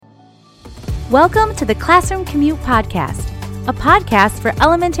Welcome to the Classroom Commute Podcast, a podcast for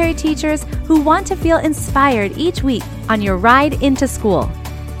elementary teachers who want to feel inspired each week on your ride into school.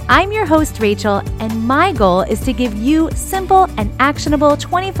 I'm your host, Rachel, and my goal is to give you simple and actionable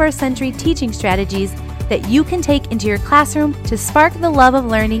 21st century teaching strategies that you can take into your classroom to spark the love of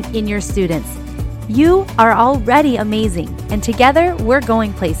learning in your students. You are already amazing, and together we're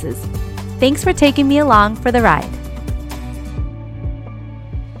going places. Thanks for taking me along for the ride.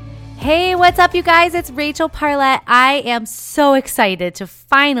 Hey, what's up, you guys? It's Rachel Parlett. I am so excited to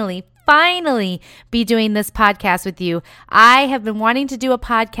finally be doing this podcast with you. I have been wanting to do a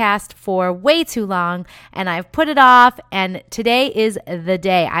podcast for way too long, and I've put it off, and today is the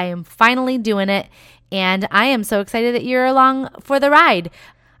day. I am finally doing it, and I am so excited that you're along for the ride.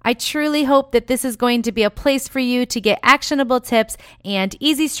 I truly hope that this is going to be a place for you to get actionable tips and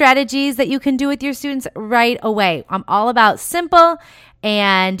easy strategies that you can do with your students right away. I'm all about simple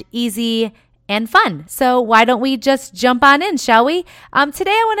and easy and fun. So why don't we just jump on in, shall we?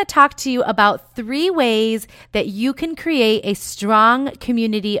 Today I want to talk to you about 3 ways that you can create a strong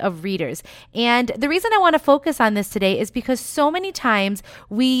community of readers. And the reason I want to focus on this today is because so many times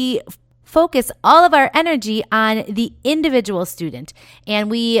we focus all of our energy on the individual student.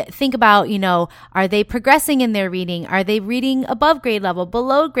 And we think about, are they progressing in their reading? Are they reading above grade level,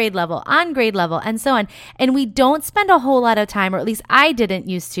 below grade level, on grade level, and so on? And we don't spend a whole lot of time, or at least I didn't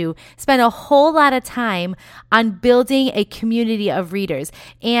used to, spend a whole lot of time on building a community of readers.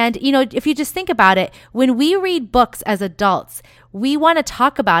 And, if you just think about it, when we read books as adults, we want to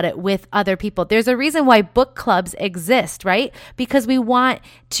talk about it with other people. There's a reason why book clubs exist, right? Because we want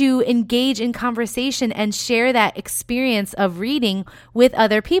to engage in conversation and share that experience of reading with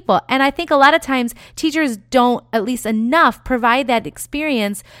other people. And I think a lot of times teachers don't, at least enough, provide that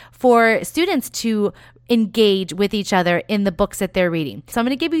experience for students to engage with each other in the books that they're reading. So I'm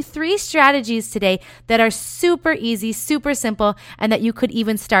going to give you 3 strategies today that are super easy, super simple, and that you could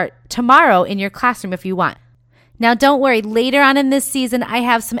even start tomorrow in your classroom if you want. Now, don't worry, later on in this season, I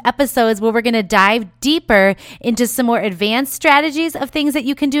have some episodes where we're going to dive deeper into some more advanced strategies of things that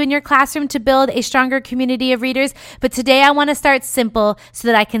you can do in your classroom to build a stronger community of readers. But today I want to start simple so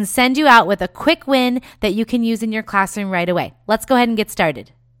that I can send you out with a quick win that you can use in your classroom right away. Let's go ahead and get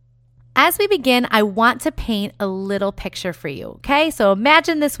started. As we begin, I want to paint a little picture for you, okay? So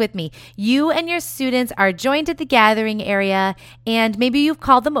imagine this with me. You and your students are joined at the gathering area, and maybe you've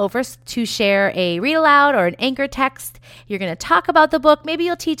called them over to share a read aloud or an anchor text. You're going to talk about the book. Maybe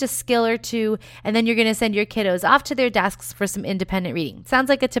you'll teach a skill or two, and then you're going to send your kiddos off to their desks for some independent reading. Sounds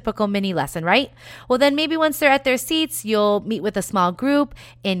like a typical mini lesson, right? Well, then maybe once they're at their seats, you'll meet with a small group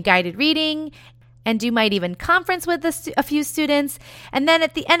in guided reading, and you might even conference with a few students. And then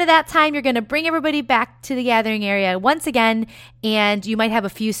at the end of that time, you're going to bring everybody back to the gathering area once again, and you might have a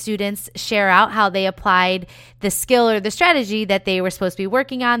few students share out how they applied the skill or the strategy that they were supposed to be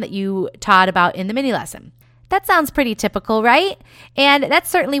working on that you taught about in the mini lesson. That sounds pretty typical, right? And that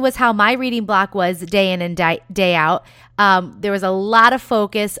certainly was how my reading block was day in and day out. There was a lot of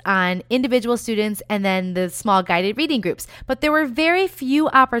focus on individual students and then the small guided reading groups. But there were very few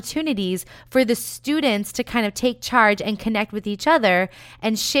opportunities for the students to kind of take charge and connect with each other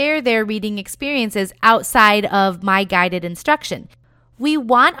and share their reading experiences outside of my guided instruction. We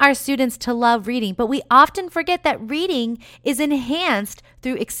want our students to love reading, but we often forget that reading is enhanced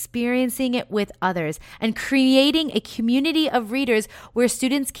through experiencing it with others and creating a community of readers where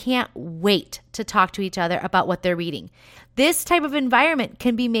students can't wait to talk to each other about what they're reading. This type of environment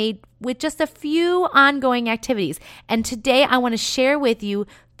can be made with just a few ongoing activities. And today I want to share with you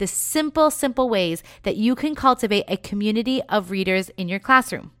the simple ways that you can cultivate a community of readers in your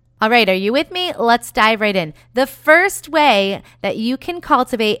classroom. All right, are you with me? Let's dive right in. The first way that you can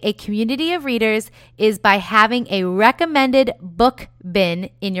cultivate a community of readers is by having a recommended book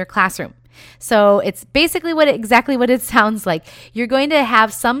bin in your classroom. So it's basically exactly what it sounds like. You're going to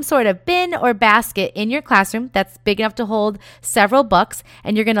have some sort of bin or basket in your classroom that's big enough to hold several books,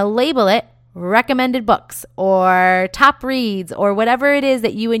 and you're going to label it recommended books or top reads or whatever it is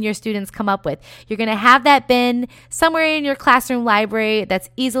that you and your students come up with. You're going to have that bin somewhere in your classroom library that's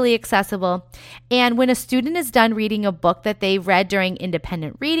easily accessible. And when a student is done reading a book that they've read during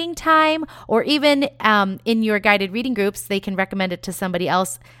independent reading time, or even in your guided reading groups, they can recommend it to somebody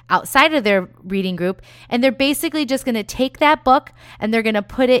else outside of their reading group. And they're basically just going to take that book and they're going to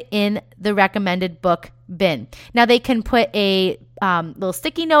put it in the recommended book bin. Now they can put a little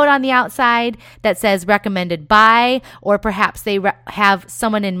sticky note on the outside that says recommended by, or perhaps they have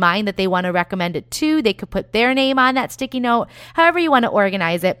someone in mind that they want to recommend it to. They could put their name on that sticky note, however you want to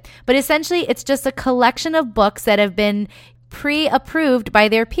organize it. But essentially, it's just a collection of books that have been pre-approved by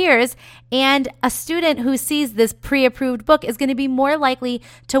their peers, and a student who sees this pre-approved book is going to be more likely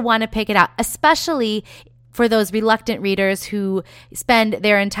to want to pick it out, especially for those reluctant readers who spend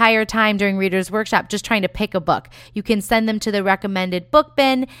their entire time during Reader's Workshop just trying to pick a book. You can send them to the recommended book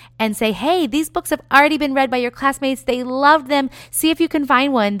bin and say, hey, these books have already been read by your classmates. They loved them. See if you can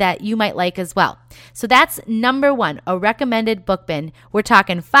find one that you might like as well. So that's number one, a recommended book bin. We're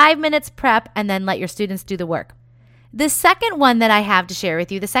talking 5 minutes prep and then let your students do the work. The second one that I have to share with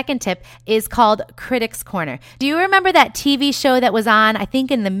you, the second tip, is called Critics Corner. Do you remember that TV show that was on, I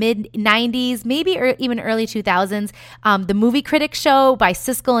think in the mid-90s, maybe even early 2000s, the Movie Critics Show by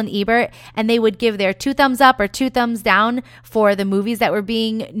Siskel and Ebert, and they would give their 2 thumbs up or 2 thumbs down for the movies that were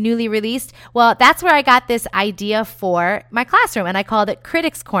being newly released? Well, that's where I got this idea for my classroom, and I called it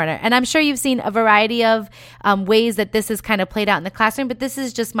Critics Corner. And I'm sure you've seen a variety of ways that this is kind of played out in the classroom, but this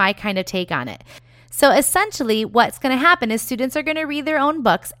is just my kind of take on it. So essentially what's going to happen is students are going to read their own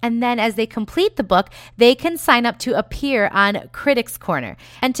books, and then as they complete the book, they can sign up to appear on Critics Corner.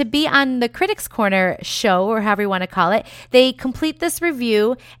 And to be on the Critics Corner show, or however you want to call it, they complete this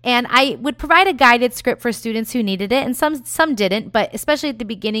review, and I would provide a guided script for students who needed it, and some didn't, but especially at the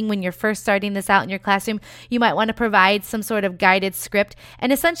beginning when you're first starting this out in your classroom, you might want to provide some sort of guided script.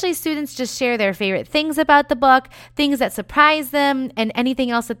 And essentially students just share their favorite things about the book, things that surprise them, and anything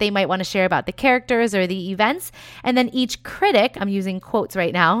else that they might want to share about the characters or the events. And then each critic, I'm using quotes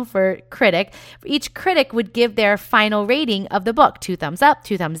right now for critic, each critic would give their final rating of the book, 2 thumbs up,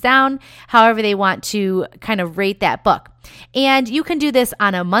 2 thumbs down, however they want to kind of rate that book. And you can do this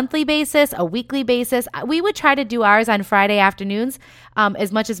on a monthly basis, a weekly basis. We would try to do ours on Friday afternoons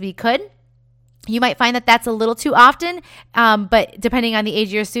as much as we could. You might find that that's a little too often, but depending on the age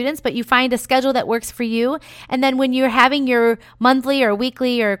of your students, but you find a schedule that works for you. And then when you're having your monthly or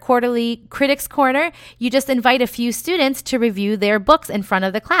weekly or quarterly Critics Corner, you just invite a few students to review their books in front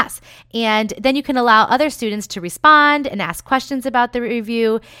of the class. And then you can allow other students to respond and ask questions about the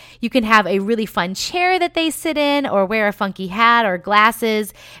review. You can have a really fun chair that they sit in, or wear a funky hat or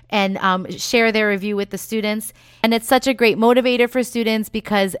glasses, and share their review with the students. And it's such a great motivator for students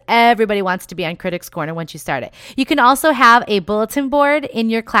because everybody wants to be on Critics Corner once you start it. You can also have a bulletin board in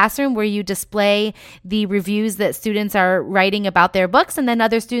your classroom where you display the reviews that students are writing about their books, and then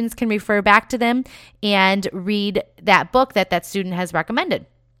other students can refer back to them and read that book that student has recommended.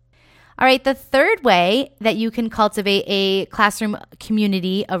 All right, the third way that you can cultivate a classroom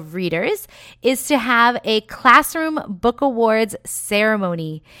community of readers is to have a classroom book awards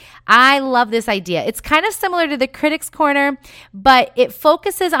ceremony. I love this idea. It's kind of similar to the Critics Corner, but it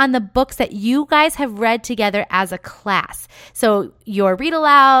focuses on the books that you guys have read together as a class. So your read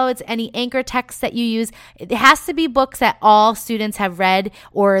alouds, any anchor texts that you use, it has to be books that all students have read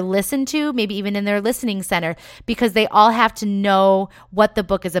or listened to, maybe even in their listening center, because they all have to know what the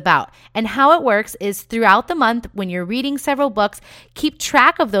book is about. And how it works is throughout the month, when you're reading several books, keep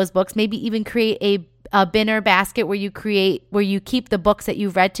track of those books, maybe even create a bin or basket where you keep the books that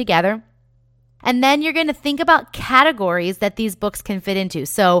you've read together. And then you're going to think about categories that these books can fit into.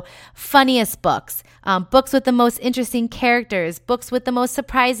 So funniest books, books with the most interesting characters, books with the most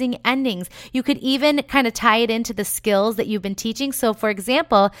surprising endings. You could even kind of tie it into the skills that you've been teaching. So for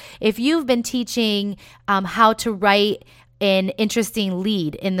example, if you've been teaching how to write an interesting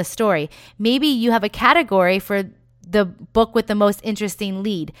lead in the story, maybe you have a category for the book with the most interesting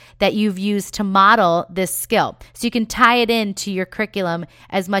lead that you've used to model this skill. So you can tie it into your curriculum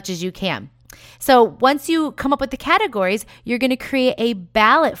as much as you can. So once you come up with the categories, you're going to create a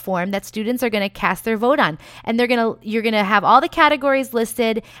ballot form that students are going to cast their vote on. And you're going to have all the categories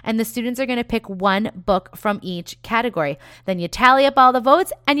listed, and the students are going to pick one book from each category. Then you tally up all the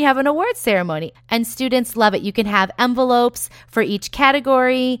votes and you have an awards ceremony. And students love it. You can have envelopes for each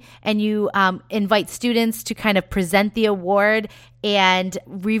category, and you invite students to kind of present the award and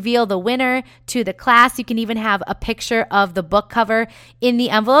reveal the winner to the class. You can even have a picture of the book cover in the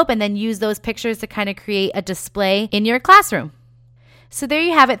envelope and then use those pictures to kind of create a display in your classroom. So there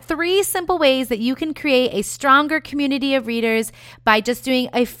you have it, 3 simple ways that you can create a stronger community of readers by just doing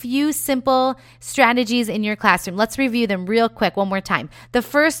a few simple strategies in your classroom. Let's review them real quick one more time. The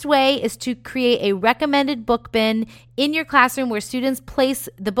first way is to create a recommended book bin in your classroom where students place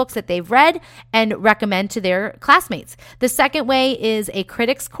the books that they've read and recommend to their classmates. The second way is a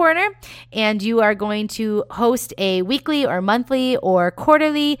Critics Corner, and you are going to host a weekly or monthly or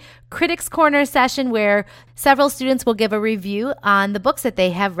quarterly Critics Corner session where several students will give a review on the books that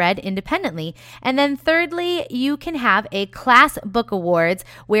they have read independently. And then thirdly, you can have a class book awards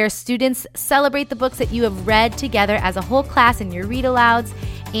where students celebrate the books that you have read together as a whole class in your read alouds,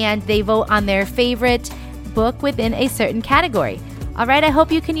 and they vote on their favorite book within a certain category. All right, I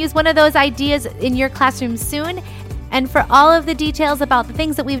hope you can use one of those ideas in your classroom soon. And for all of the details about the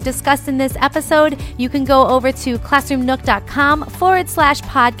things that we've discussed in this episode, you can go over to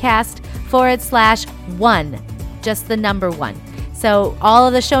classroomnook.com/podcast/1, just the number 1. So all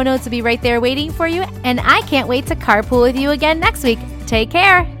of the show notes will be right there waiting for you. And I can't wait to carpool with you again next week. Take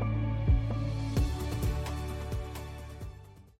care.